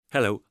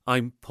Hello,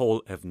 I'm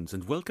Paul Evans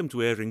and welcome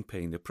to Airing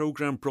Pain, a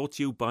programme brought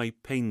to you by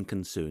Pain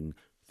Concern,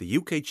 the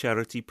UK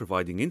charity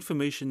providing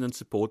information and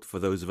support for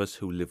those of us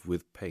who live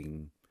with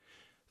pain.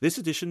 This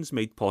edition is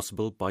made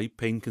possible by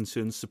Pain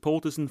Concern's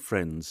supporters and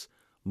friends.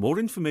 More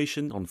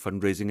information on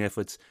fundraising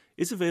efforts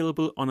is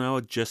available on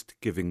our Just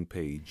Giving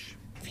page.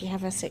 If you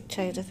have a sick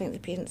child, I think the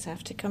parents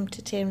have to come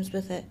to terms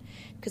with it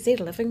because they're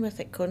living with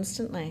it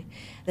constantly.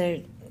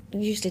 They're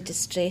usually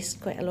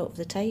distressed quite a lot of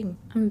the time.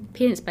 And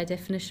parents, by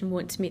definition,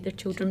 want to make their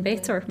children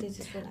better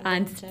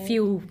and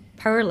feel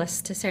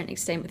powerless to a certain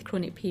extent with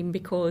chronic pain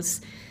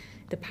because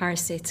the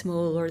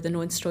paracetamol or the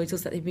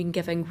non-steroidals that they've been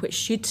giving, which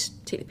should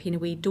take the pain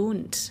away,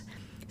 don't.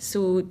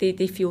 So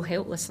they feel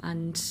helpless,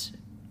 and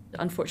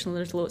unfortunately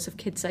there's lots of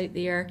kids out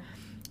there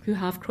who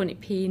have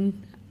chronic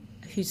pain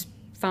whose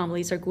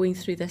families are going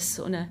through this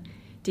on a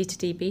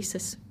day-to-day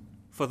basis.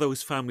 For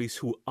those families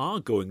who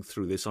are going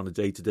through this on a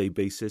day-to-day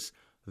basis,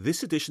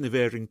 this edition of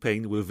Airing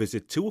Pain will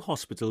visit two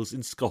hospitals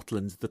in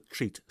Scotland that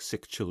treat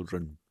sick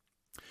children.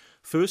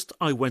 First,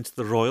 I went to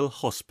the Royal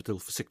Hospital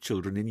for Sick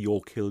Children in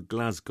Yorkhill,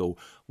 Glasgow,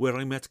 where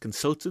I met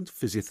consultant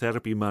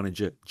physiotherapy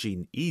manager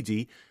Jean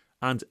Eadie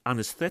and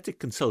anaesthetic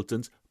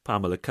consultant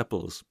Pamela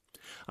Cupples.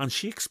 And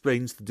she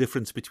explains the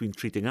difference between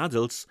treating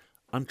adults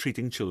and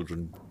treating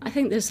children. I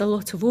think there's a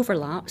lot of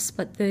overlaps,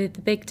 but the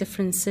big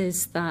difference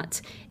is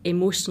that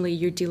emotionally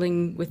you're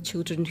dealing with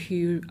children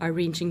who are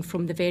ranging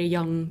from the very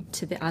young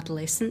to the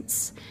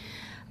adolescents,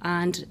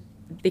 and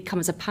they come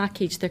as a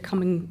package. They're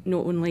coming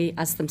not only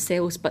as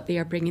themselves, but they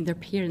are bringing their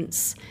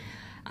parents.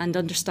 And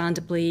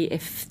understandably,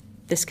 if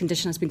this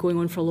condition has been going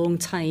on for a long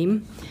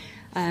time,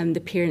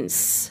 the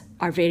parents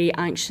are very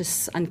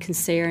anxious and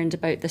concerned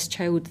about this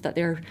child that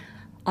they're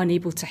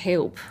unable to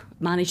help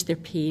manage their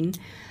pain.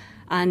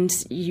 And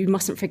you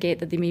mustn't forget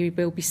that there may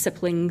well be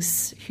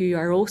siblings who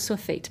are also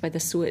affected by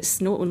this. So it's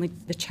not only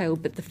the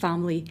child, but the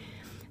family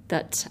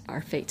that are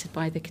affected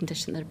by the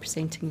condition they're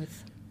presenting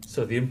with.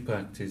 So the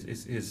impact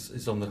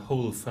is on the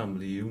whole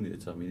family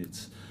unit. I mean,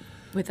 it's...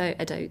 Without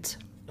a doubt.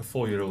 A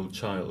 4-year-old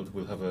child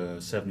will have a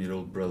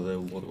 7-year-old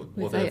brother, whatever.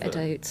 Without a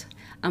doubt.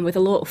 And with a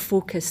lot of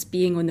focus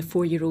being on the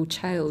 4-year-old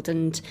child.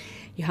 And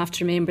you have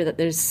to remember that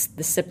there's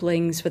the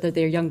siblings, whether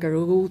they're younger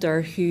or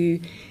older, who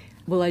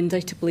will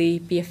undoubtedly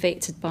be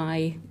affected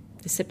by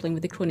the sibling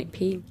with the chronic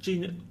pain.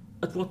 Jean,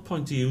 at what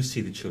point do you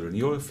see the children?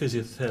 You're a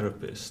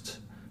physiotherapist.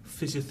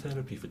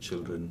 Physiotherapy for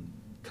children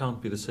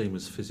can't be the same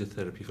as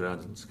physiotherapy for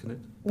adults, can it?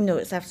 No,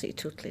 it's absolutely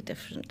totally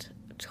different.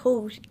 It's a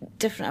whole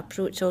different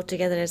approach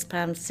altogether, as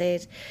Pam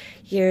said.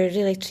 You're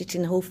really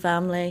treating the whole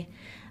family.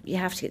 You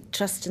have to get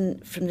trust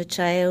from the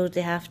child.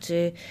 They have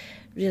to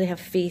really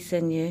have faith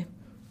in you.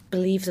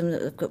 Believe them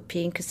that they've got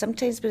pain, because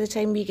sometimes by the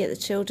time we get the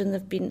children,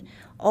 they've been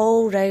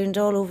all round,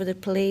 all over the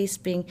place,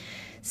 being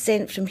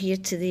sent from here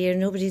to there.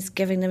 Nobody's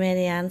giving them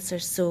any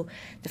answers. So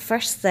the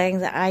first thing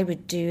that I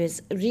would do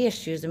is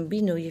reassure them,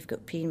 we know you've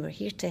got pain, we're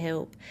here to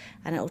help,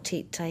 and it'll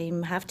take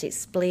time. I have to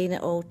explain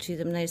it all to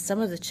them. Now, some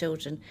of the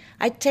children,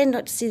 I tend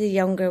not to see the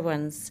younger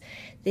ones.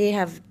 They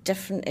have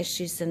different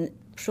issues, and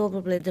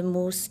probably the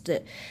most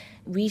that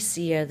we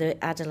see are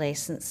the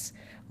adolescents,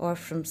 or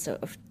from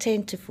sort of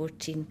 10 to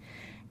 14.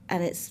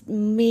 And it's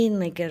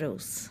mainly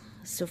girls.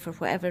 So for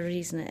whatever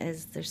reason it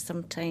is, there's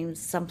sometimes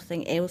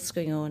something else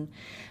going on,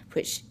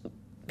 which,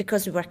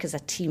 because we work as a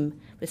team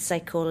with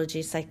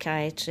psychology,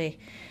 psychiatry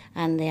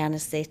and the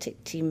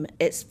anaesthetic team,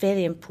 it's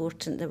very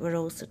important that we're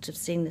all sort of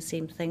saying the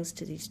same things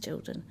to these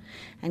children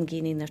and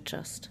gaining their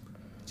trust.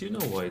 Do you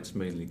know why it's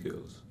mainly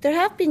girls? There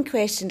have been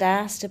questions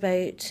asked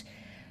about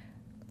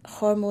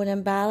hormone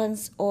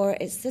imbalance, or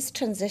it's this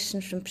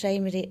transition from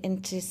primary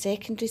into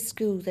secondary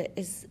school that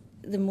is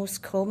the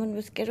most common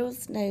with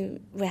girls. Now,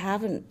 we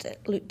haven't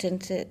looked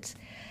into it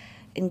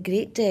in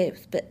great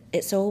depth, but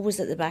it's always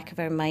at the back of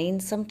our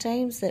mind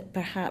sometimes that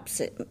perhaps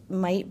it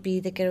might be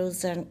the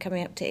girls aren't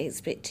coming up to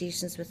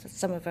expectations with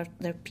some of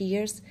their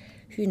peers.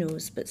 Who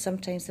knows? But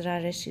sometimes there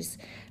are issues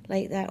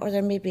like that, or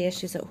there may be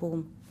issues at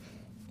home.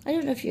 I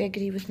don't know if you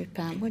agree with me,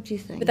 Pam. What do you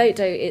think? Without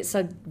doubt, it's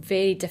a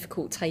very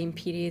difficult time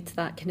period,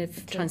 that kind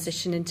of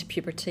transition into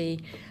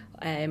puberty,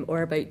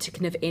 or about to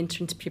kind of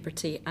enter into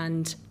puberty,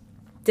 and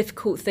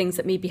difficult things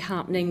that may be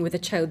happening with a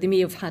child. They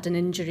may have had an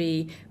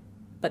injury,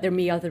 but there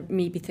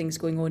may be things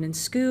going on in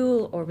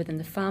school or within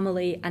the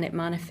family, and it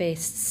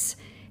manifests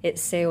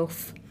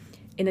itself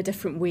in a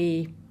different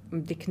way.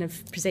 They kind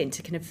of present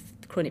to kind of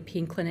chronic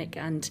pain clinic,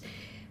 and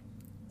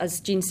as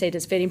Jean said,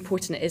 it's very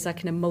important. It is a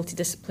kind of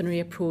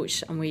multidisciplinary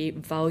approach, and we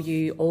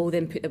value all the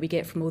input that we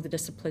get from all the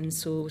disciplines,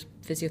 so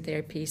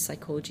physiotherapy,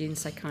 psychology and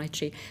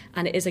psychiatry,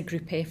 and it is a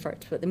group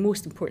effort. But the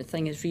most important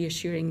thing is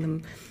reassuring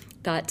them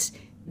that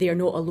they are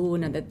not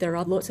alone, and that there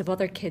are lots of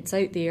other kids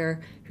out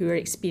there who are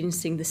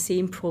experiencing the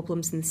same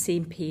problems and the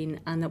same pain,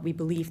 and that we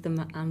believe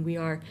them, and we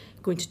are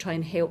going to try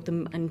and help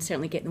them and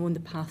certainly get them on the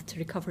path to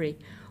recovery.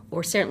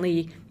 Or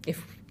certainly,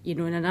 if, in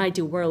an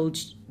ideal world,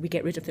 we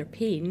get rid of their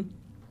pain,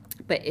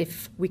 but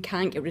if we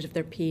can't get rid of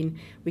their pain,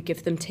 we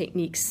give them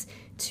techniques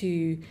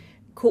to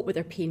cope with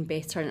their pain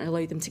better and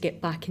allow them to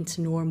get back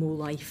into normal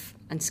life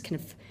and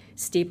kind of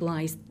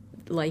stabilise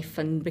life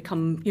and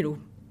become,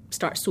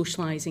 start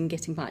socialising,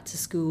 getting back to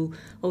school,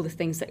 all the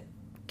things that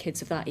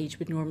kids of that age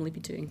would normally be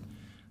doing.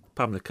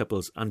 Pamela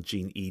Cupples and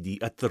Jean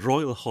Eadie at the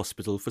Royal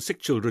Hospital for Sick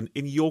Children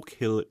in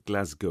Yorkhill,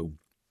 Glasgow.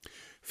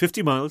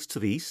 50 miles to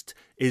the east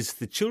is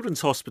the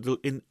Children's Hospital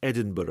in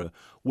Edinburgh,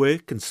 where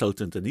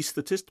consultant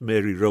anaesthetist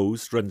Mary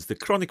Rose runs the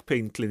chronic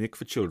pain clinic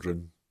for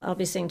children. I'll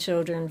be seeing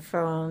children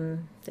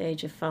from the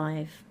age of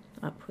 5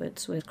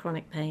 upwards with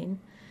chronic pain.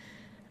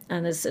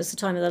 And it's the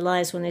time of their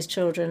lives when these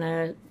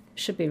children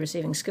should be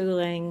receiving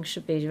schooling,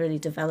 should be really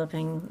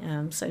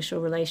developing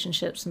social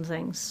relationships and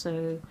things.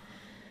 So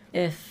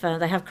if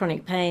they have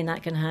chronic pain,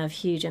 that can have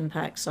huge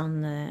impacts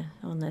on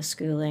their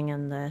schooling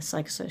and their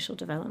psychosocial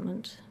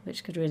development,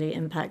 which could really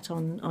impact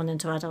on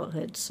into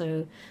adulthood.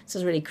 So it's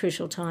a really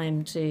crucial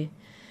time to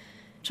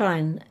try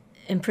and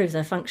improve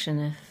their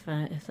function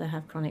if they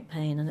have chronic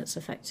pain and it's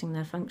affecting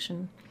their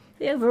function.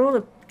 The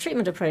overall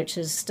treatment approach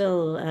is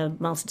still a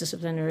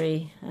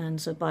multidisciplinary and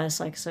a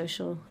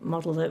biopsychosocial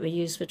model that we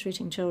use for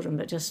treating children,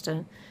 but just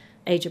an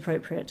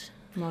age-appropriate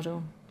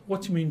model.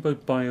 What do you mean by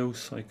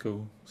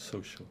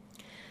biopsychosocial?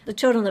 The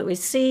children that we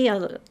see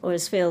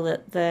always feel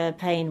that their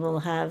pain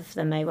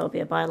there may well be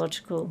a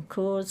biological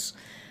cause,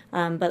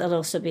 but there'll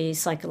also be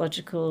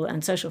psychological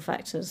and social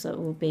factors that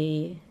will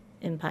be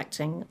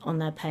impacting on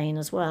their pain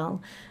as well.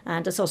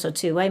 And it's also a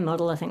two-way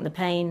model. I think the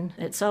pain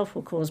itself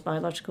will cause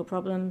biological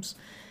problems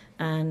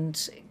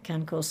and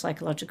can cause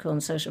psychological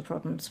and social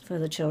problems for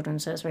the children.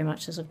 So it's very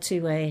much as a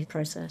two-way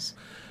process.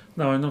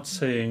 Now, I'm not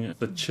saying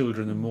that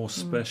children are more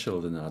special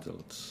than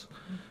adults,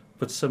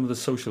 but some of the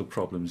social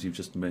problems you've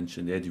just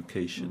mentioned,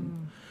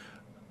 education,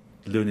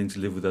 learning to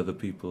live with other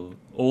people,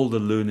 all the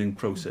learning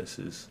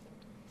processes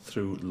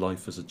through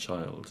life as a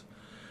child,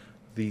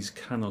 these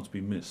cannot be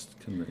missed,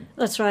 can they?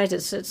 That's right.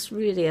 It's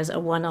really as a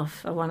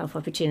one-off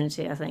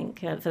opportunity, I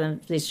think, for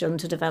these children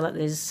to develop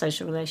these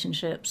social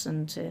relationships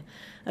and to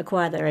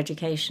acquire their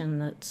education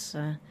that's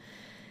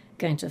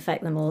going to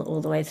affect them all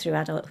the way through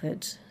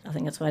adulthood. I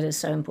think that's why it is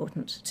so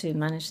important to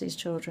manage these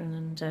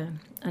children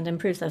and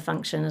improve their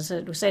function. As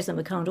we say to them,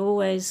 we can't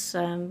always,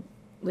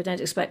 we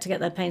don't expect to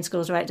get their pain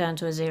scores right down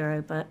to a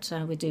 0, but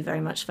we do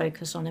very much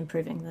focus on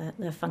improving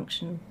their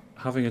function.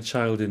 Having a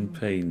child in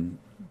pain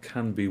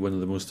can be one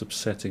of the most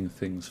upsetting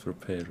things for a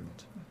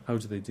parent. How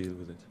do they deal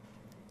with it?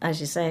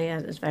 As you say,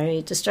 it's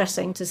very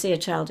distressing to see a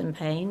child in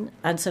pain.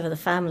 And so for the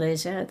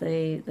families,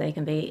 they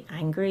can be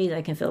angry,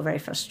 they can feel very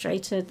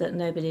frustrated that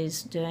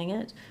nobody's doing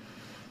it.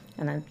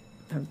 And then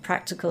from the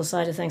practical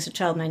side of things, a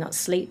child may not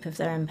sleep if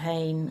they're in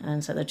pain,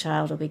 and so the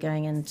child will be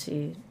going in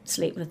to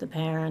sleep with the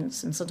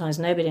parents, and sometimes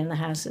nobody in the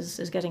house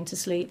is getting to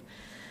sleep.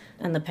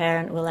 And the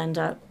parent will end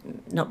up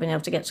not being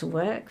able to get to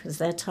work because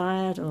they're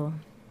tired or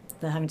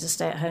they're having to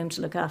stay at home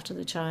to look after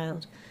the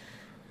child.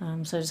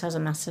 So it just has a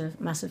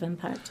massive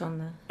impact on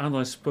the And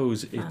I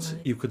suppose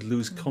family. you could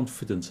lose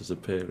confidence as a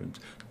parent.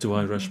 Do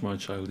I rush my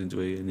child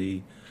into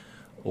A&E,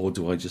 or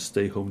do I just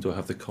stay home? Do I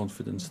have the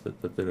confidence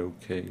that they're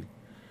okay?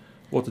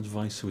 What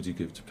advice would you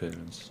give to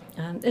parents?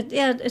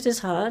 It is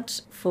hard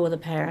for the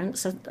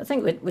parents. I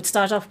think we'd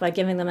start off by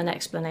giving them an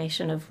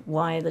explanation of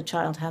why the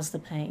child has the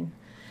pain,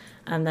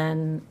 and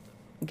then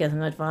give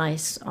them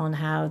advice on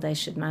how they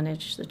should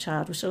manage the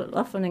child, which will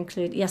often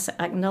include, yes,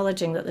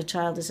 acknowledging that the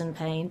child is in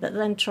pain, but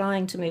then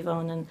trying to move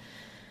on, and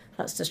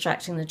that's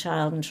distracting the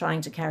child and trying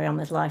to carry on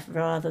with life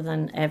rather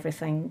than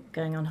everything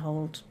going on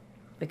hold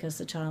because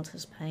the child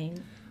has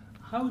pain.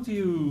 How do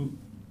you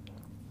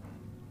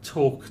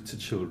talk to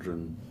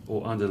children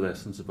or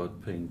adolescents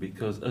about pain?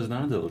 Because as an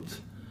adult,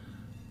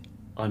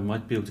 I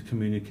might be able to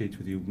communicate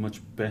with you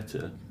much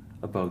better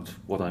about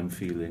what I'm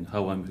feeling,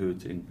 how I'm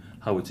hurting,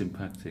 how it's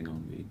impacting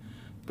on me.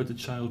 But the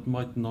child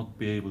might not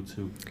be able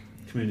to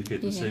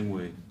communicate the same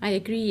way. I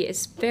agree.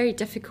 It's very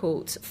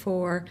difficult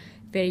for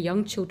very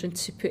young children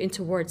to put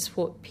into words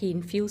what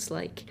pain feels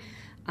like.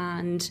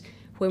 And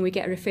when we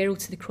get a referral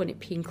to the chronic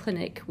pain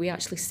clinic, we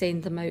actually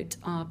send them out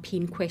a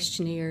pain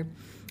questionnaire,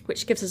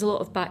 which gives us a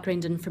lot of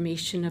background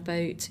information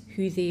about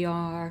who they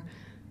are,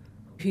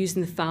 who's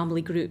in the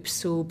family group,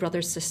 so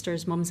brothers,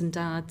 sisters, mums and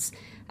dads.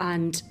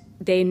 And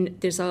then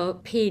there's a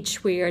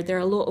page where there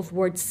are a lot of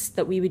words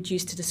that we would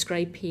use to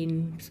describe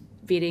pain,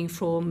 varying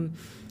from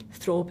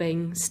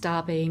throbbing,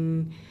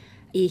 stabbing,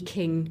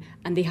 aching,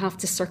 and they have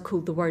to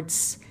circle the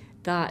words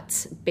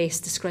that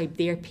best describe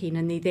their pain,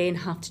 and they then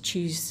have to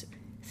choose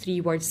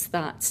 3 words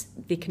that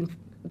they can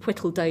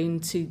whittle down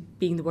to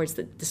being the words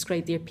that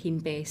describe their pain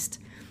best.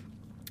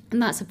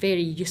 And that's a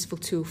very useful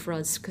tool for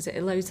us because it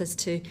allows us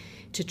to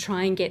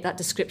try and get that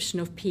description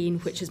of pain,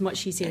 which is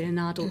much easier in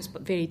adults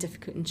but very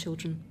difficult in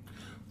children.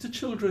 Do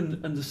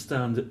children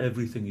understand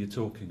everything you're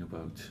talking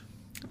about?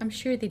 I'm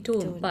sure they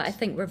don't, but I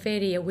think we're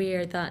very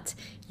aware that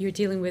you're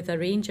dealing with a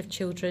range of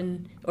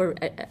children, or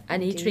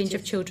an age range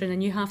of children,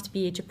 and you have to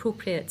be age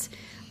appropriate.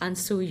 And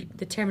so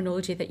the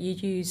terminology that you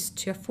use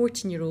to a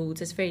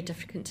 14-year-old is very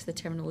different to the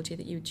terminology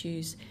that you would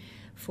use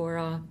for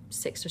a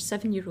 6 or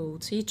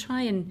 7-year-old. So you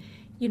try and,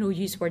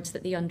 use words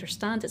that they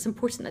understand. It's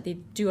important that they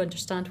do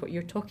understand what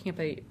you're talking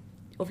about.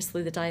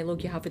 Obviously, the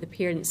dialogue you have with the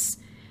parents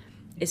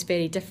is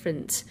very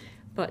different,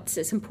 But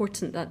it's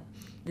important that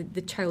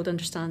the child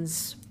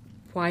understands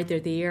why they're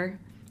there,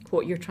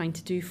 what you're trying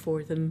to do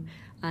for them,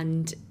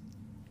 and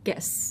get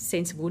a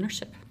sense of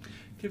ownership.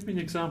 Give me an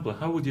example.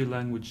 How would your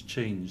language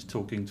change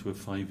talking to a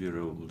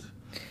 5-year-old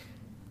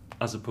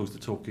as opposed to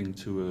talking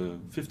to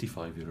a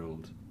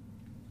 55-year-old?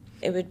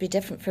 It would be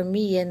different for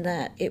me in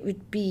that it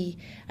would be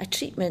a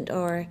treatment,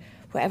 or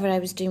whatever I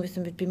was doing with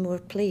them would be more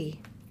play.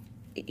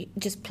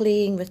 Just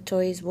playing with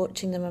toys,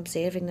 watching them,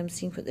 observing them,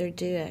 seeing what they're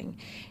doing,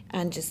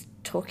 and just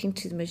talking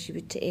to them as you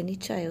would to any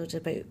child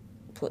about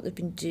what they've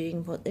been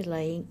doing, what they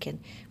like, and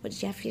what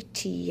did you have for your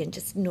tea, and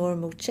just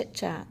normal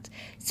chit-chat.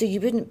 So you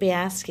wouldn't be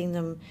asking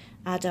them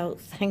adult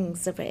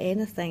things about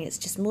anything. It's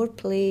just more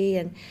play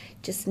and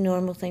just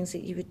normal things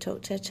that you would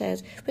talk to a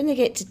child. When they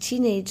get to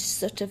teenage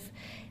sort of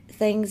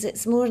things,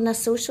 it's more on a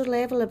social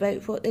level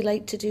about what they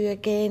like to do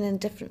again in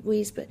different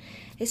ways, but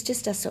it's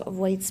just a sort of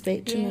wide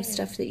spectrum of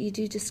stuff that you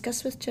do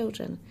discuss with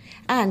children.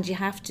 And you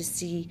have to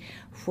see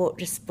what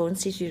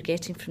responses you're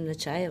getting from the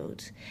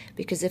child,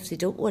 because if they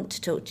don't want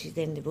to talk to you,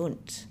 then they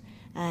won't.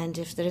 And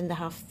if they're in the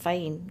half,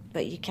 fine,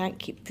 but you can't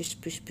keep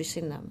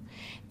pushing them.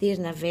 They're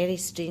in a very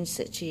strange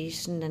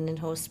situation and in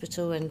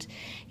hospital, and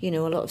a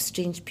lot of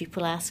strange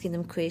people asking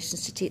them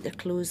questions to take their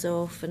clothes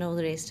off and all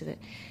the rest of it.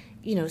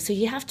 So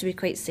you have to be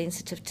quite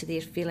sensitive to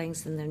their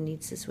feelings and their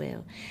needs as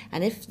well.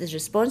 And if the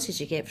responses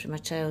you get from a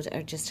child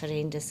are just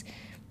horrendous,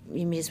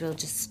 you may as well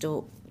just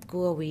stop,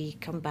 go away,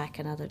 come back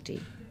another day.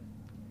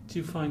 Do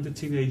you find that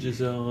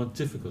teenagers are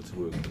difficult to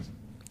work with?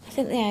 I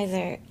think they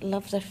either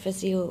love their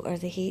physio or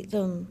they hate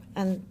them.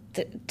 And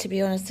to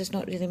be honest, there's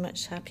not really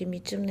much happy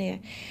medium there.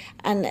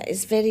 And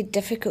it's very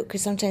difficult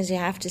because sometimes you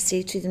have to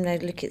say to them, now,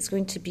 look, it's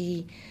going to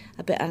be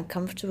a bit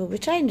uncomfortable. We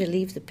try and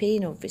relieve the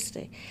pain,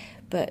 obviously.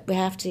 But we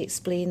have to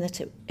explain that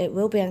it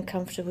will be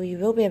uncomfortable, you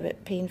will be a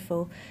bit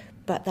painful,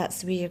 but that's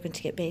the way you're going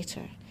to get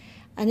better.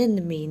 And in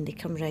the main, they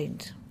come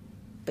round.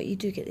 But you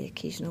do get the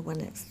occasional one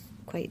that's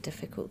quite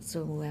difficult.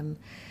 So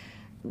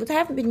but there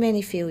haven't been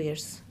many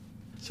failures.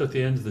 So at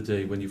the end of the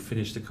day, when you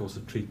finish the course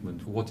of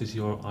treatment, what is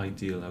your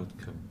ideal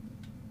outcome?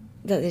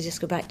 That they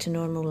just go back to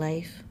normal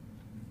life.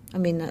 I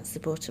mean, that's the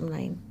bottom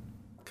line.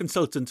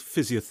 Consultant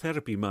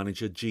physiotherapy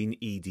manager Jean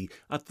Eadie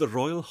at the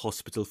Royal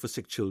Hospital for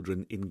Sick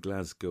Children in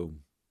Glasgow.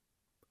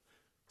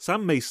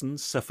 Sam Mason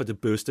suffered a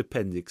burst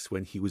appendix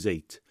when he was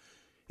 8.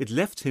 It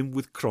left him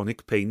with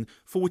chronic pain,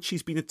 for which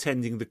he's been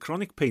attending the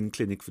Chronic Pain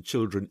Clinic for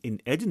Children in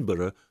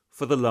Edinburgh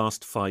for the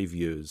last 5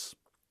 years.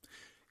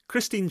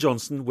 Christine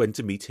Johnston went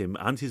to meet him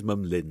and his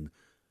mum Lynn.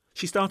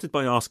 She started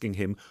by asking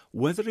him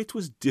whether it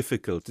was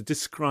difficult to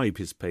describe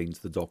his pain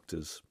to the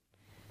doctors.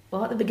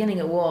 Well, at the beginning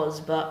it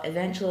was, but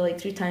eventually,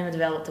 through time, I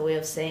developed a way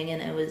of saying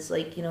it. It was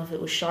if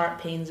it was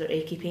sharp pains or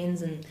achy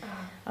pains, and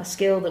a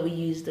scale that we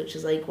used, which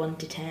is 1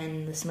 to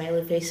 10, the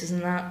smiley faces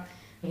and that.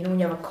 When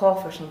you have a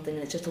cough or something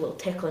and it's just a little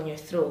tickle in your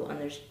throat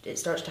and it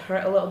starts to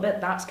hurt a little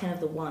bit, that's kind of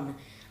the 1.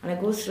 And it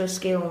goes through a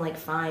scale, and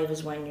 5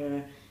 is when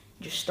you're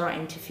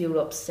starting to feel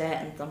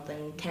upset and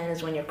something. 10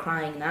 is when you're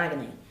crying in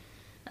agony.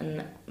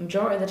 And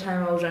majority of the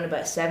time I was around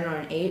about 7 or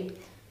an 8,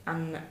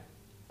 and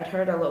I'd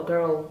heard a little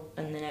girl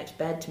in the next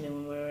bed to me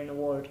when we were in the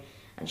ward,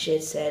 and she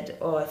had said,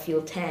 "Oh, I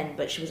feel 10,"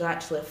 but she was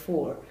actually a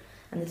 4.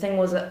 And the thing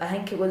was, I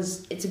think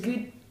it's a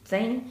good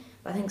thing,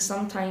 but I think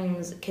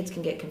sometimes kids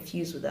can get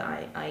confused with it.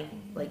 I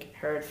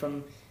heard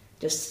from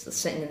just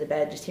sitting in the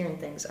bed, just hearing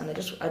things, and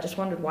I just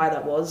wondered why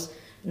that was.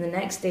 And the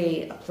next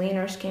day, a play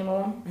nurse came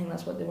along, I think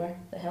that's what they were,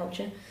 that helped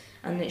you,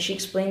 and she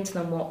explained to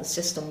them what the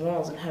system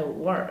was and how it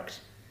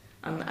worked.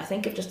 And I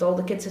think if just all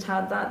the kids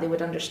had that, they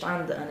would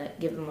understand it, and it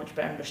gave them much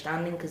better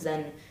understanding, because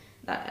then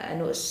I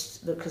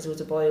noticed, because there was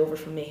a boy over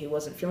from me who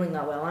wasn't feeling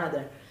that well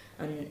either,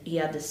 and he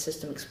had this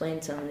system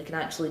explained to him, and they can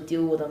actually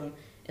deal with him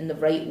in the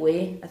right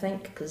way, I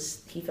think,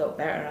 because he felt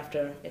better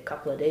after a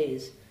couple of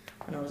days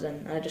when I was in.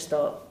 And I just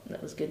thought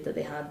that was good that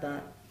they had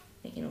that,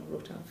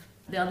 wrote off.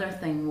 The other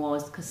thing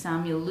was, because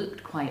Samuel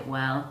looked quite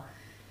well,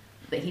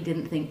 but he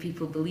didn't think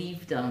people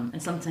believed him.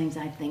 And sometimes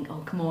I'd think,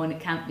 oh, come on, it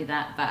can't be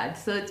that bad.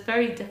 So it's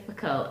very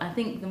difficult. I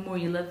think the more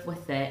you live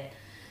with it,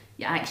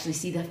 you actually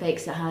see the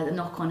effects it has, the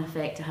knock-on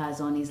effect it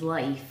has on his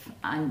life.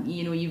 And,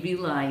 you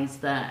realise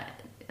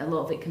that a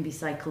lot of it can be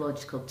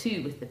psychological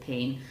too with the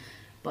pain.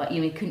 But,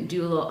 he couldn't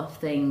do a lot of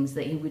things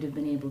that he would have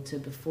been able to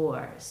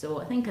before.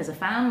 So I think as a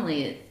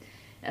family, it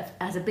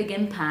has a big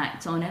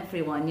impact on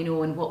everyone,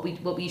 and what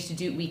we used to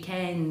do at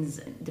weekends,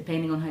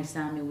 depending on how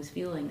Samuel was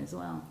feeling as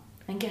well.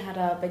 I think it had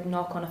a big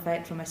knock-on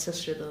effect for my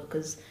sister though,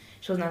 because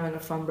she wasn't having a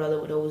fun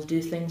brother would always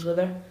do things with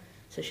her,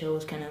 so she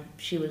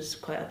was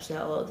quite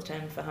upset a lot of the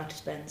time if I had to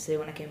spend, say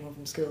when I came home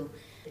from school,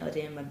 a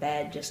day in my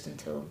bed just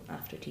until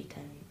after tea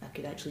time I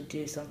could actually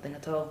do something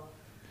at all.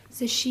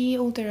 So is she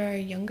older or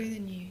younger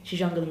than you? She's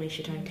younger than me,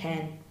 she turned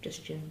 10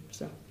 just June,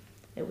 so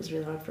it was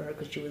really hard for her,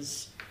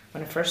 because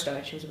when I first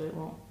started she was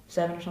about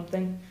 7 or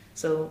something,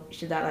 so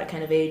she's that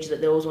kind of age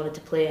that they always wanted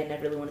to play and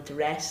never really wanted to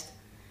rest.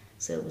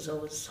 So it was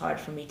always hard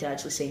for me to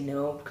actually say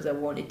no, because I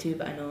wanted to,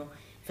 but I know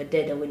if I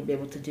did I wouldn't be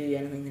able to do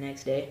anything the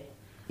next day.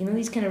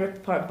 These kind of ripped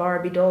apart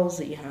Barbie dolls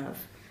that you have.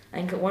 I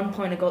think at one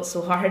point it got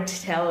so hard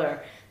to tell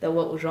her that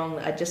what was wrong.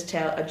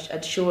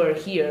 I'd show her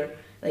here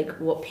like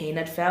what pain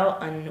I'd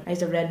felt, and I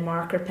used a red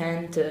marker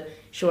pen to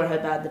show her how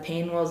bad the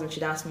pain was, and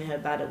she'd ask me how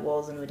bad it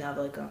was, and we'd have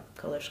like a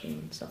colour scheme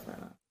and stuff like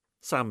that.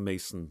 Sam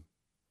Mason.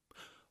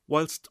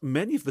 Whilst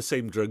many of the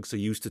same drugs are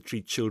used to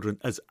treat children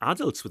as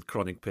adults with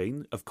chronic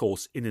pain, of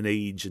course in an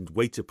age and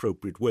weight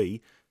appropriate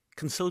way,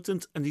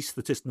 consultant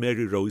anaesthetist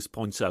Mary Rose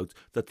points out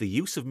that the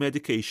use of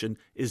medication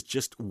is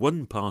just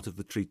one part of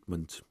the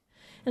treatment.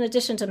 In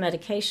addition to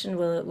medication,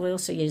 we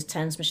also use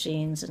TENS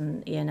machines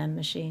and E&M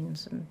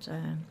machines, and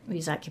we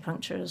use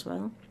acupuncture as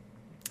well,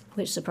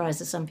 which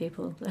surprises some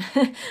people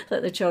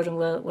that the children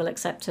will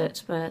accept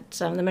it. But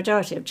the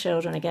majority of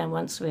children, again,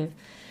 once we've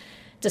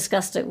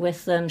discussed it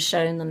with them,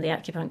 shown them the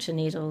acupuncture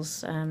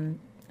needles,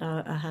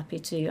 are happy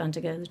to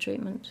undergo the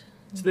treatment.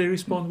 Do they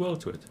respond well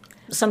to it?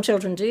 Some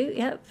children do,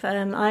 yep.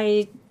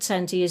 I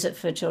tend to use it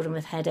for children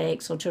with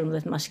headaches or children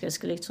with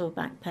musculoskeletal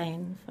back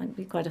pain. I find it to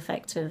be quite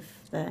effective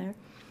there.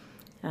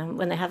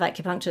 When they have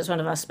acupuncture, one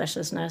of our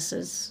specialist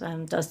nurses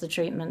does the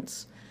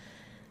treatments,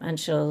 and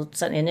she'll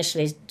certainly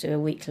initially do a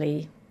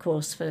weekly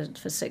course for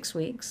 6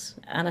 weeks.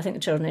 And I think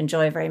the children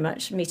enjoy very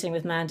much meeting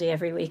with Mandy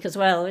every week as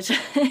well, which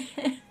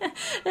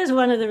is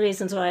one of the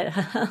reasons why it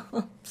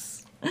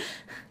helps.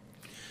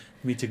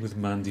 Meeting with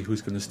Mandy, who's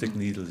going to stick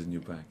needles in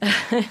your back?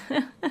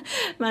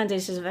 Mandy,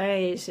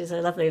 she's a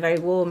lovely, very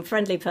warm,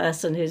 friendly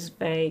person who's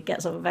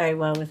gets on very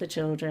well with the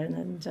children,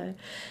 and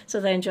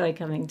so they enjoy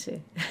coming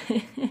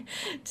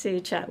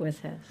to chat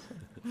with her.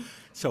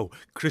 So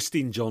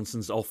Christine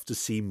Johnston's off to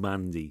see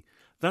Mandy.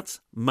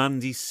 That's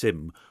Mandy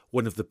Sim,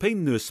 one of the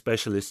pain nurse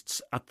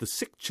specialists at the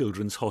Sick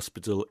Children's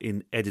Hospital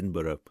in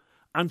Edinburgh,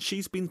 and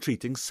she's been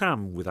treating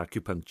Sam with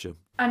acupuncture.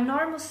 Our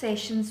normal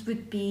sessions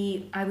would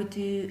be, I would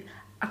do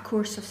a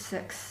course of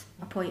 6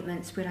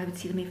 appointments where I would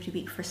see them every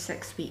week for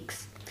 6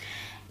 weeks.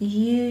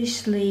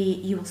 Usually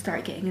you will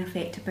start getting an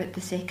effect about the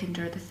second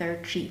or the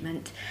third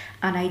treatment,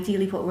 and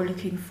ideally what we're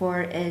looking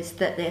for is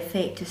that the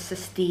effect is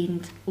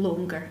sustained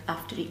longer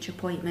after each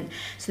appointment.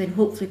 So then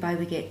hopefully by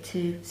we get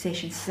to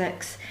session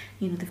 6,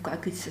 they've got a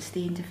good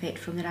sustained effect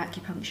from their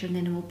acupuncture, and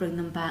then we'll bring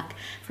them back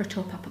for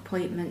top-up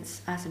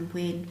appointments as and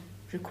when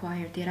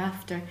required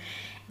thereafter.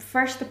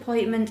 First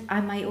appointment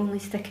I might only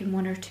stick in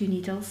 1 or 2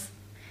 needles,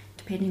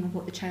 depending on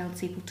what the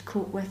child's able to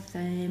cope with,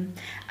 and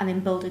then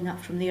building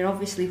up from there.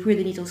 Obviously where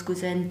the needles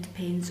goes in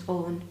depends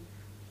on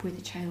where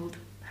the child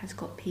has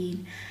got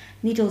pain.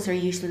 Needles are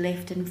usually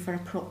left in for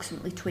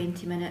approximately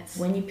 20 minutes.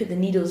 When you put the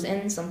needles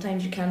in,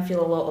 sometimes you can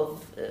feel a lot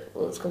of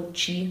it's called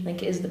chi. I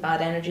think it is the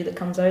bad energy that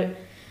comes out,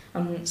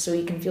 so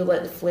you can feel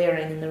like the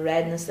flaring and the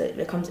redness that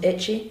becomes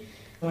itchy.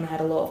 When I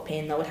had a lot of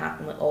pain, that would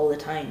happen all the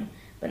time,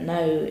 but now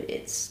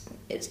it's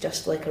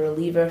just like a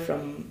reliever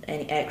from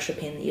any extra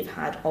pain that you've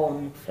had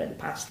on for the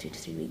past 2 to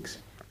 3 weeks.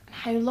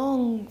 How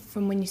long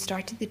from when you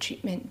started the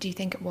treatment do you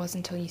think it was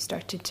until you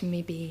started to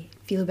maybe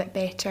feel a bit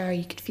better, or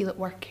you could feel it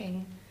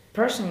working?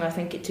 Personally, I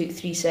think it took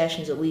 3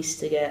 sessions at least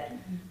to get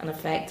an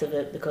effect of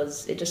it,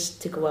 because it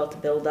just took a while to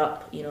build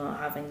up,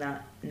 having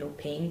that no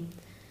pain.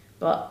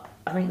 But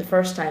I think the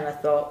first time I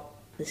thought,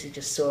 this is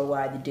just so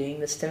why are they doing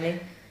this to me?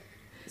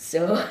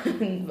 So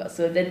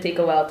it did take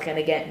a while to kind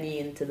of get me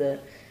into the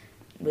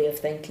way of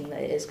thinking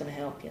that it is going to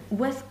help you.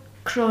 With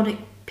chronic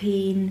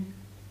pain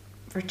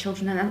for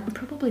children, and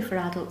probably for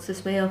adults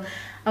as well,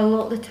 a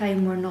lot of the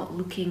time we're not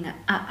looking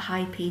at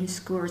high pain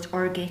scores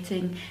or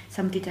getting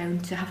somebody down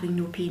to having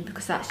no pain,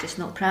 because that's just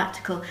not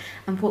practical.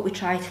 And what we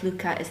try to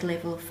look at is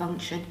level of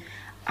function.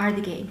 Are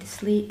they getting to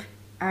sleep?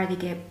 Are they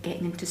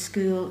getting into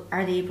school?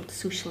 Are they able to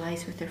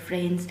socialise with their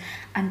friends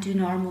and do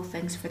normal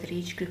things for their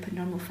age group and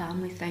normal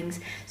family things?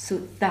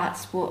 So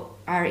that's what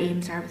our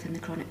aims are within the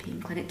chronic pain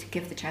clinic, to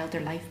give the child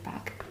their life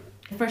back.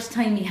 The first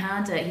time he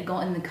had it, he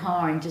got in the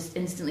car and just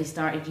instantly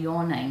started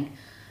yawning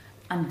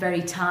and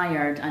very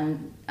tired,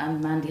 and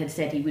Mandy had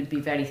said he would be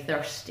very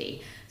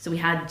thirsty. So we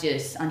had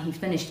juice, and he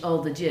finished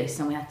all the juice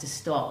and we had to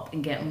stop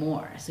and get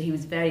more. So he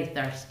was very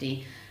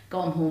thirsty.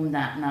 Got him home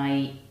that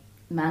night,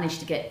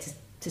 managed to get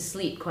to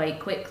sleep quite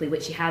quickly,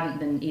 which he hadn't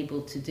been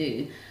able to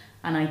do.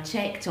 And I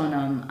checked on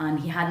him and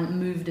he hadn't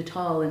moved at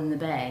all in the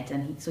bed,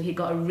 and so he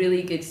got a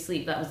really good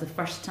sleep. That was the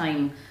first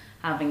time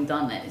having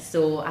done it.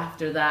 So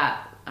after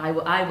that,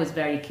 I was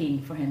very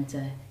keen for him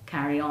to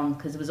carry on,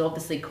 because it was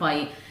obviously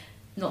quite,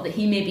 not that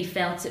he maybe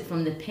felt it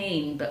from the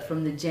pain, but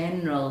from the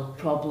general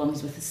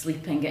problems with the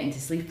sleeping, getting to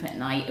sleep at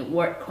night, it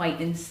worked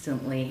quite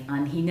instantly,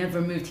 and he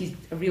never moved. He's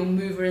a real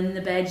mover in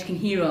the bed, you can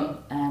hear him,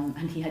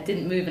 and he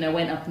didn't move, and I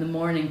went up in the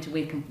morning to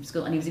wake him from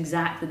school, and he was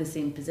exactly the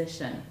same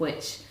position,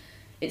 which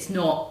it's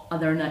not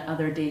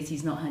other days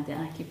he's not had the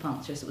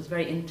acupuncture, so it was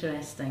very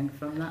interesting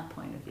from that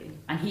point of view.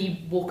 And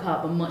he woke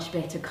up a much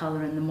better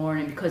colour in the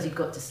morning because he'd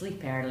got to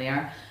sleep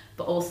earlier,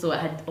 but also it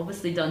had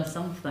obviously done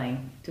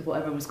something to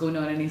whatever was going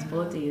on in his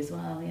body as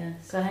well,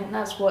 yes. So I think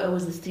that's what it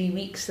was, the 3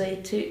 weeks they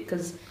took,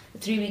 because the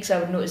 3 weeks I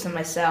would notice in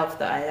myself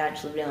that I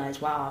actually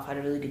realised, wow, I've had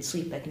a really good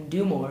sleep, I can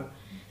do more.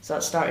 So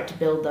that started to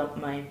build up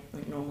my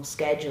normal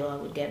schedule I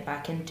would get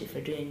back into for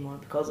doing more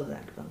because of the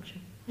acupuncture.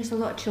 There's a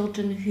lot of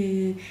children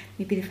who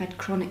maybe they've had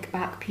chronic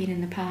back pain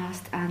in the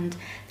past and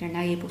they're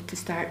now able to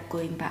start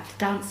going back to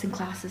dancing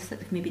classes that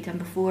they've maybe done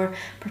before,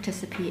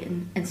 participate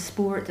in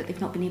sport that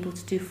they've not been able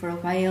to do for a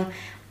while.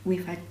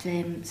 We've had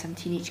some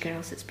teenage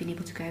girls that's been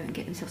able to go out and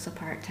get themselves a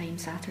part-time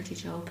Saturday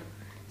job.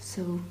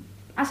 So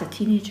as a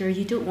teenager,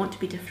 you don't want to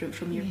be different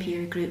from your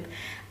peer group,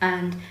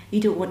 and you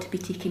don't want to be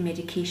taking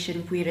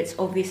medication where it's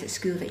obvious at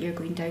school that you're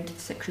going down to the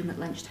sick room at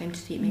lunchtime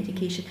to take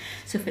medication.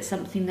 So if it's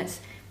something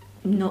that's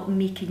not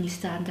making you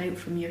stand out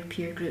from your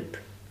peer group,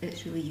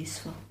 it's really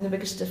useful. The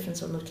biggest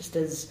difference I've noticed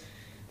is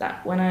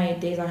that when I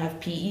have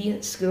PE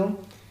at school,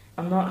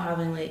 I'm not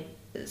having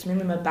it's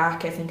mainly my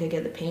back I think I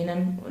get the pain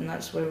in, and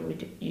that's where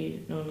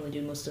you normally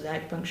do most of the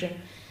acupuncture,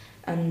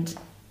 and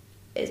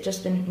it's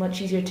just been much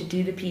easier to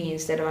do the PE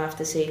instead of I have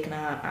to say can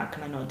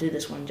I not do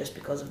this one just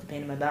because of the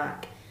pain in my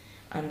back,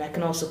 and I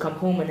can also come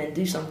home and then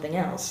do something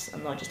else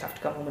and not just have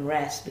to come home and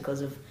rest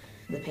because of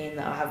the pain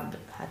that I have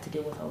had to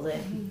deal with all day.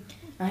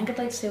 I think I'd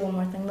like to say one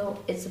more thing though.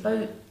 It's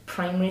about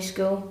primary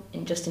school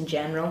and just in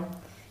general,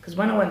 because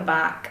when I went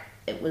back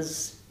it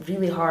was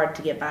really hard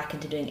to get back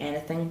into doing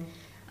anything,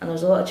 and there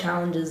was a lot of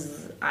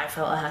challenges I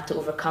felt I had to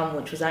overcome,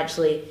 which was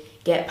actually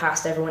get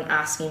past everyone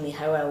asking me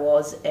how I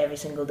was every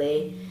single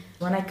day.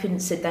 When I couldn't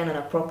sit down in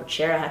a proper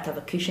chair, I had to have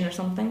a cushion or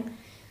something,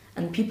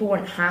 and people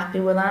weren't happy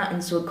with that,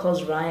 and so it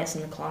caused riots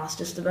in the class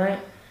just about,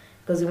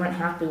 because they weren't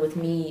happy with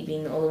me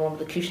being the only one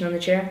with a cushion on the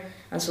chair,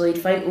 and so they'd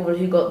fight over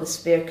who got the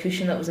spare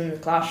cushion that was in the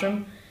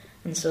classroom,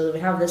 and so we'd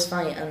have this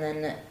fight, and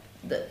then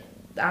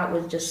that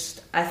was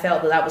just, I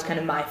felt that was kind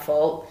of my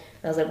fault.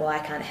 I was like, well, I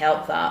can't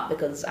help that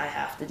because I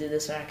have to do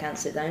this or I can't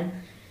sit down.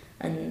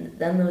 And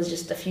then there was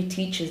just a few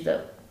teachers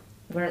that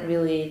weren't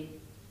really,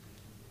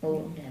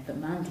 well... Yeah, but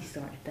Mandy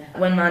started that.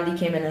 When Mandy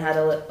came in and had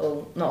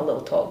not a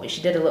little talk, but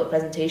she did a little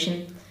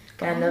presentation,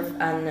 kind of,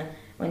 and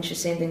when she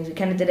was saying things, we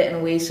kind of did it in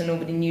a way so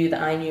nobody knew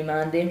that I knew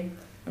Mandy.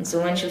 And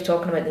so when she was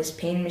talking about this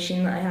pain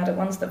machine that I had at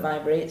once that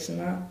vibrates and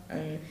that,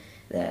 and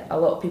that a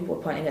lot of people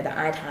were pointing out that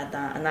I'd had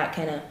that, and that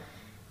kind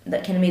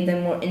of made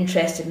them more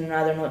interested and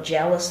rather not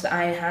jealous that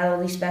I had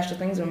all these special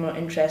things. They were more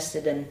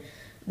interested, and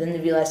then they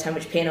realised how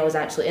much pain I was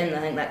actually in. I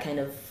think that kind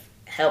of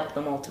helped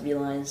them all to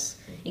realise.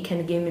 It kind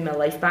of gave me my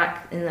life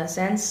back in that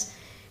sense,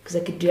 because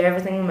I could do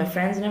everything with my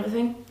friends and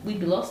everything.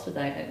 We'd be lost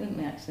without it, wouldn't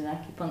we, actually?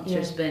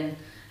 Acupuncture's been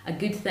a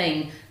good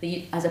thing that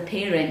you, as a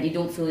parent, you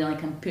don't feel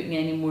like I'm putting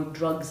any more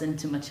drugs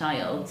into my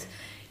child,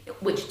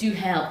 which do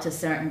help to a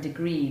certain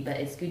degree, but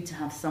it's good to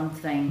have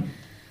something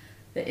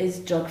that is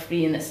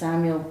drug-free and that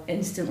Samuel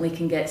instantly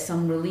can get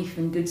some relief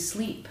and good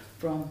sleep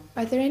from.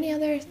 Are there any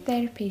other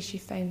therapies you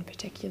found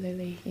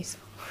particularly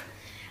useful?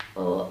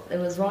 Well, there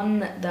was one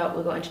that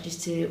we got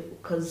introduced to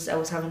because I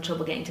was having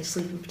trouble getting to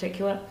sleep in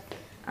particular,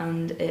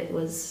 and it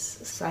was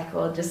a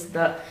psychologist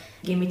that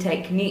gave me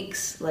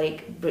techniques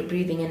like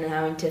breathing in and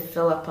having to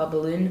fill up a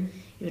balloon.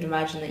 You would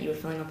imagine that you were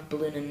filling up a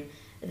balloon and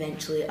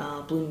eventually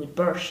a balloon would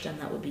burst, and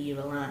that would be you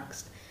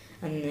relaxed.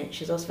 And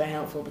she was also very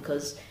helpful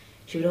because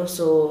she would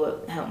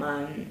also help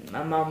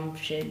my mum.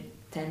 She'd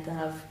tend to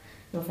have,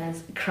 no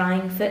offence,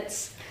 crying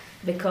fits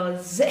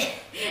because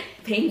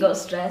pain got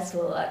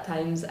stressful at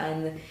times,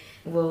 and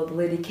well, the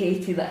lady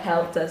Katie that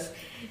helped us,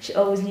 she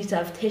always used to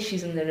have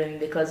tissues in the room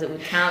because it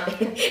would calm.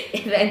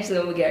 Eventually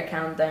when we get her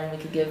calmed down, we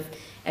could give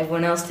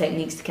everyone else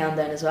techniques to calm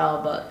down as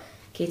well, but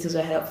Katie was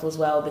very helpful as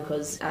well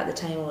because at the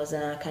time I was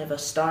in a kind of a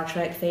Star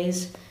Trek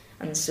phase,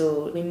 and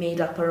so we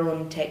made up our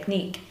own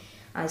technique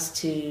as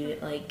to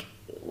like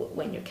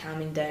when you're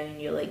calming down,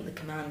 you're like the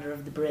commander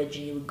of the bridge,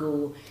 and you would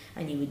go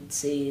and you would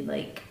say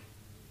like,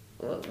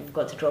 we've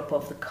got to drop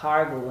off the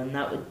cargo, and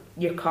that would,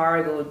 your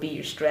cargo would be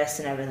your stress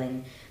and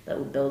everything that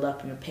would build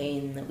up and your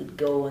pain that would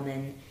go, and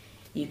then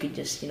you could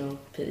just,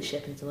 put the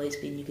ship into light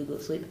speed and you could go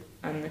to sleep.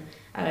 And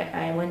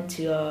I went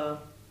to a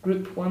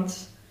group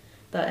once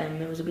that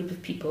it was a group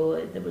of people.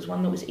 There was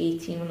one that was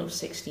 18, one that was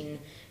 16,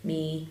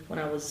 me when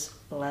I was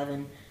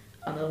 11,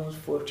 another one was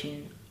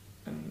 14,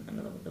 and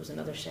there was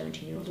another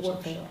 17-year-old or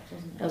something.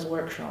 It was a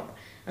workshop,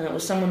 and it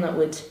was someone that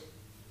would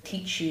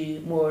teach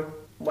you more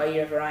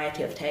wider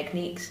variety of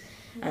techniques,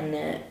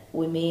 and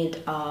we made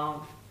it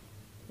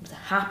was a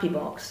happy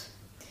box,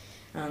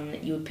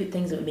 and you would put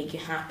things that would make you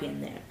happy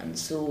in there, and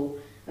so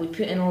we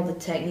put in all the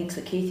techniques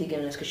that Katie had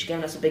given us, because she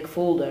gave us a big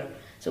folder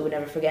so we'd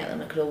never forget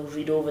them. I could always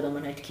read over them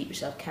on how to keep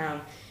yourself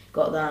calm.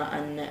 Got that,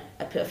 and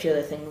I put a few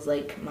other things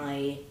like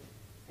my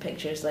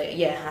pictures, like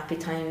happy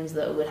times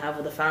that I would have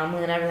with the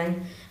family and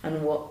everything,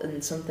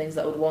 and some things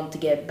that I would want to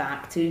get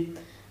back to.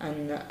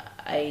 And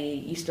I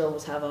used to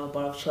always have a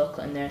bar of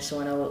chocolate in there, so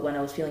when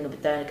I was feeling a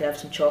bit down, I could have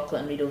some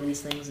chocolate and read over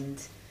these things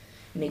and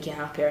make you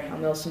happier. And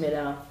we also made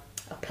a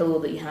pillow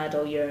that you had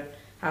all your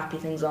happy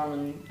things on,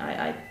 and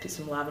I put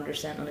some lavender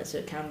scent on it so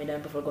it calmed me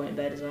down before going to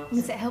bed as well.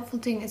 Was it helpful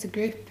doing it as a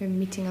group and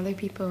meeting other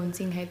people and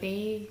seeing how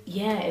they...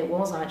 Yeah, it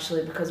was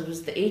actually, because it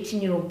was the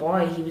 18-year-old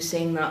boy. He was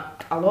saying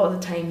that a lot of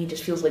the time he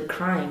just feels like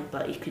crying,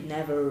 but he could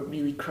never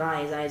really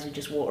cry. His eyes would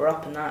just water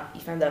up, and that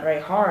he found that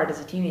very hard as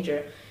a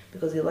teenager,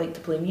 because he liked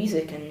to play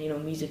music, and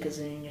music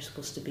is you're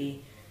supposed to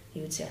be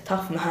he would say a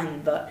tough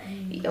man, but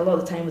a lot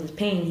of the time with his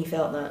pain, he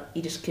felt that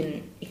he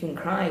couldn't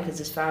cry because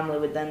his family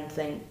would then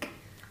think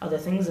other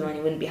things of him and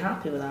he wouldn't be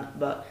happy with that.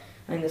 But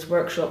I think this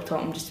workshop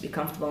taught him just to be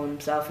comfortable in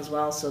himself as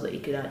well, so that he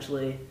could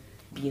actually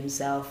be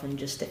himself, and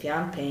just if he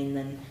had pain,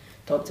 then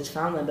talk to his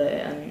family about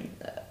it. And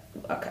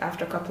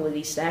after a couple of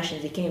these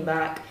sessions, he came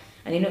back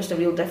and he noticed a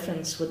real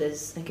difference with I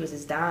think it was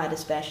his dad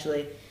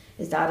especially.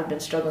 His dad had been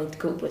struggling to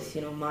cope with,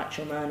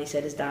 macho man, he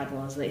said his dad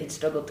was. That he'd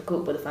struggled to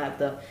cope with the fact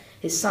that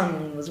his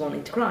son was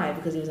wanting to cry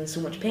because he was in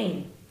so much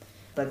pain.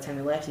 By the time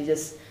he left, he was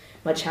just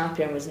much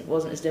happier and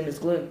wasn't as dim as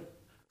gloom.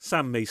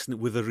 Sam Mason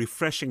with a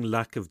refreshing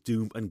lack of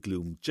doom and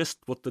gloom, just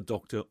what the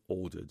doctor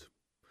ordered.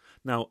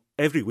 Now,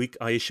 every week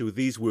I issue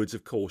these words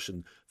of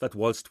caution that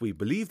whilst we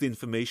believe the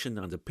information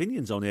and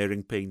opinions on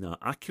airing pain are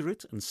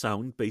accurate and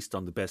sound based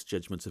on the best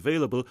judgments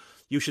available,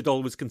 you should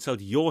always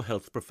consult your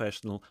health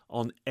professional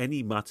on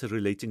any matter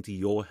relating to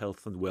your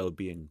health and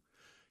well-being.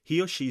 He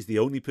or she is the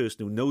only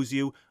person who knows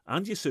you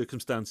and your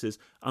circumstances,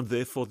 and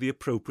therefore the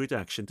appropriate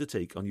action to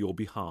take on your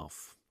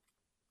behalf.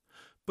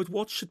 But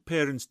what should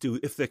parents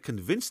do if they're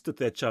convinced that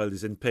their child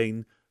is in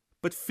pain,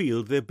 but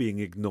feel they're being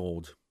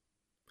ignored?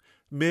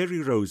 Mary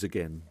Rose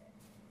again.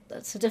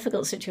 That's a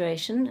difficult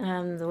situation.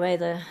 The way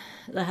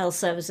the health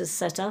service is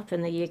set up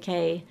in the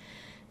UK,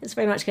 it's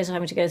very much a case of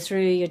having to go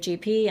through your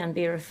GP and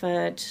be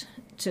referred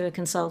to a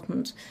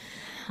consultant.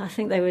 I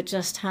think they would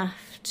just have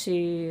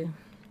to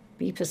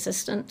be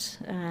persistent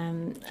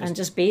and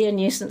just be a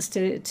nuisance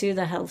to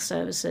the health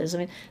services. I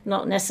mean,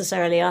 not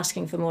necessarily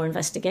asking for more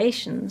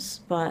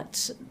investigations,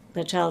 but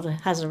the child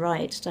has a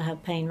right to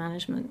have pain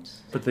management.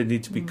 But they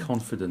need to be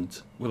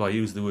confident. Well, I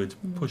use the word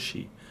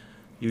pushy.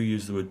 You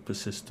use the word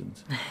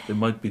persistent. They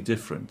might be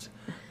different,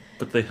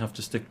 but they have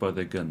to stick by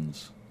their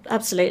guns.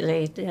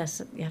 Absolutely,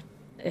 yes. Yeah.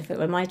 If it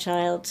were my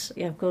child,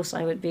 of course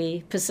I would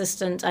be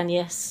persistent, and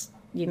yes,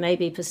 you may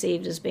be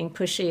perceived as being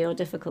pushy or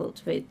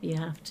difficult, but you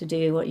have to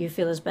do what you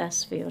feel is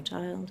best for your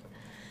child.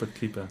 But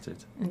keep at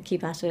it. And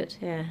keep at it,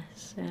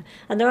 yes. Yeah.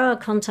 And there are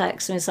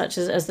contacts, such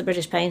as the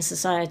British Pain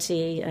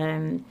Society.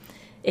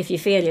 If you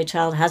feel your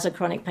child has a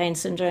chronic pain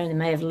syndrome, they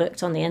may have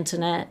looked on the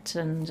internet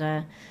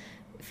and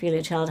feel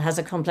your child has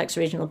a complex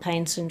regional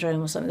pain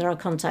syndrome or something. There are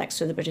contacts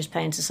with the British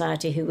Pain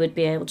Society who would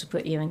be able to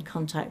put you in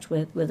contact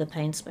with a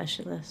pain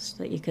specialist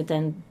that you could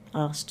then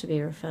ask to be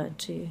referred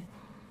to.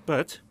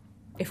 But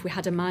if we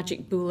had a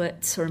magic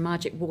bullet or a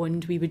magic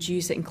wand, we would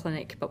use it in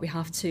clinic, but we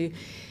have to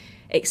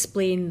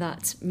explain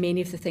that many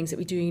of the things that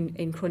we do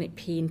in chronic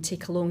pain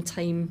take a long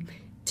time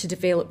to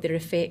develop their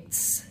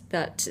effects,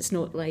 that it's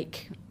not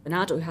like an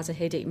adult who has a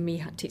headache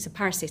and takes a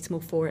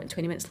paracetamol for it and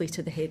 20 minutes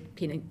later the head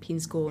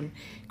pain's gone.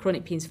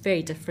 Chronic pain's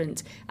very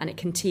different, and it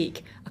can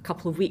take a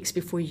couple of weeks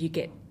before you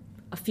get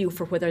a feel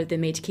for whether the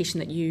medication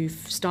that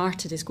you've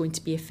started is going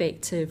to be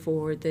effective,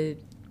 or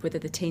whether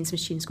the TENS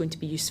machine is going to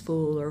be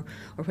useful, or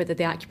whether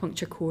the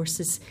acupuncture course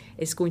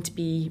is going to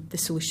be the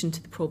solution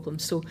to the problem.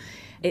 So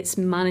it's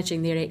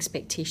managing their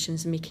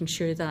expectations and making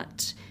sure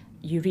that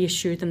you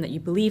reassure them that you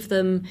believe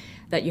them,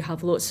 that you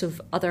have lots of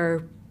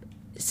other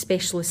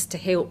specialists to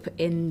help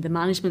in the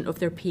management of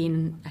their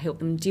pain, help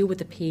them deal with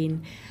the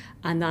pain,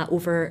 and that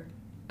over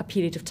a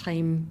period of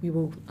time we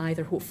will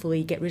either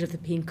hopefully get rid of the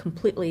pain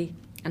completely,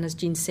 and as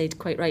Jean said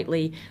quite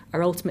rightly,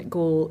 our ultimate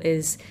goal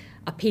is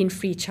a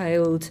pain-free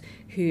child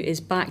who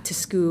is back to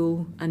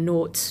school and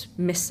not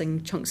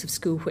missing chunks of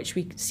school, which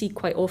we see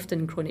quite often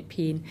in chronic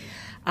pain,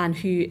 and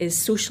who is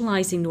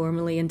socialising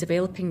normally and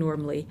developing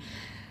normally.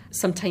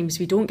 Sometimes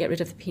we don't get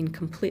rid of the pain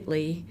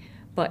completely,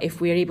 but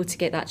if we're able to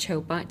get that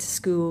child back to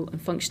school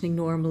and functioning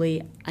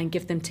normally and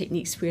give them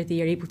techniques where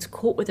they are able to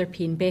cope with their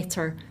pain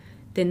better,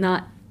 then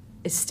that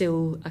is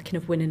still a kind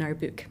of win in our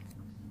book.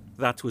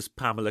 That was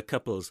Pamela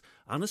Cupples,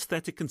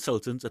 anaesthetic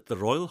consultant at the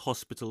Royal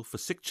Hospital for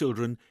Sick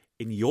Children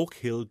in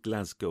Yorkhill,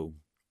 Glasgow.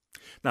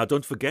 Now,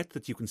 don't forget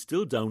that you can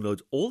still download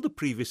all the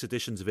previous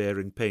editions of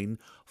Airing Pain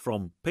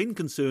from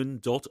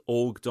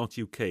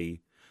painconcern.org.uk,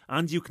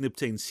 and you can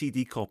obtain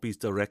CD copies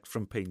direct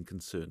from Pain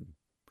Concern.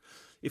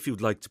 If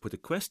you'd like to put a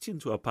question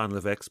to our panel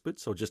of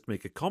experts or just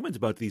make a comment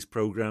about these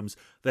programmes,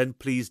 then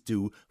please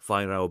do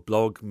via our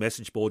blog,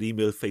 message board,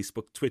 email,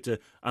 Facebook, Twitter,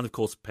 and of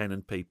course pen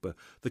and paper.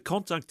 The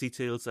contact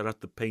details are at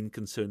the Pain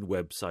Concern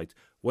website.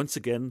 Once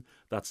again,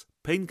 that's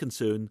Pain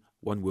Concern,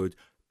 one word,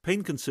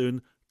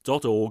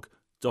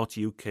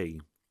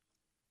 painconcern.org.uk.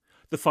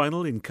 The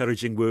final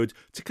encouraging word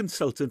to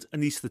consultant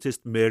anaesthetist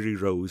Mary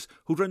Rose,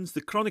 who runs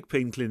the chronic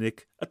pain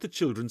clinic at the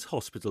Children's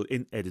Hospital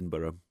in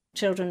Edinburgh.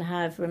 Children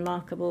have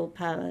remarkable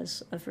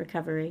powers of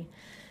recovery,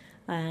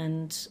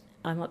 and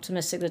I'm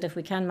optimistic that if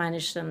we can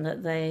manage them,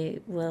 that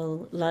they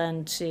will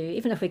learn to,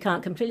 even if we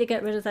can't completely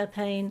get rid of their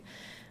pain,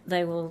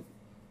 they will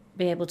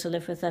be able to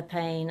live with their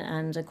pain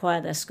and acquire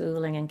their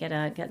schooling and get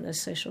out, get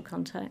those social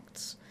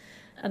contacts.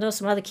 And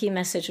also another key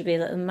message would be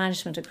that the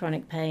management of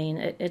chronic pain,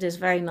 it is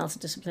very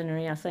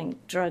multidisciplinary. I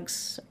think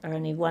drugs are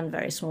only one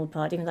very small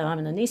part, even though I'm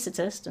an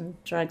anaesthetist and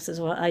drugs is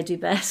what I do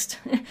best.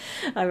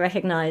 I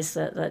recognise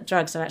that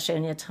drugs are actually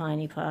only a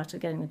tiny part of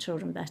getting the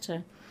children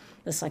better.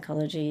 The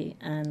psychology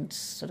and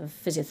sort of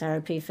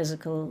physiotherapy,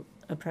 physical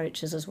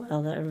approaches as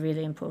well that are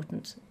really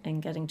important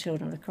in getting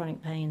children with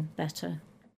chronic pain better.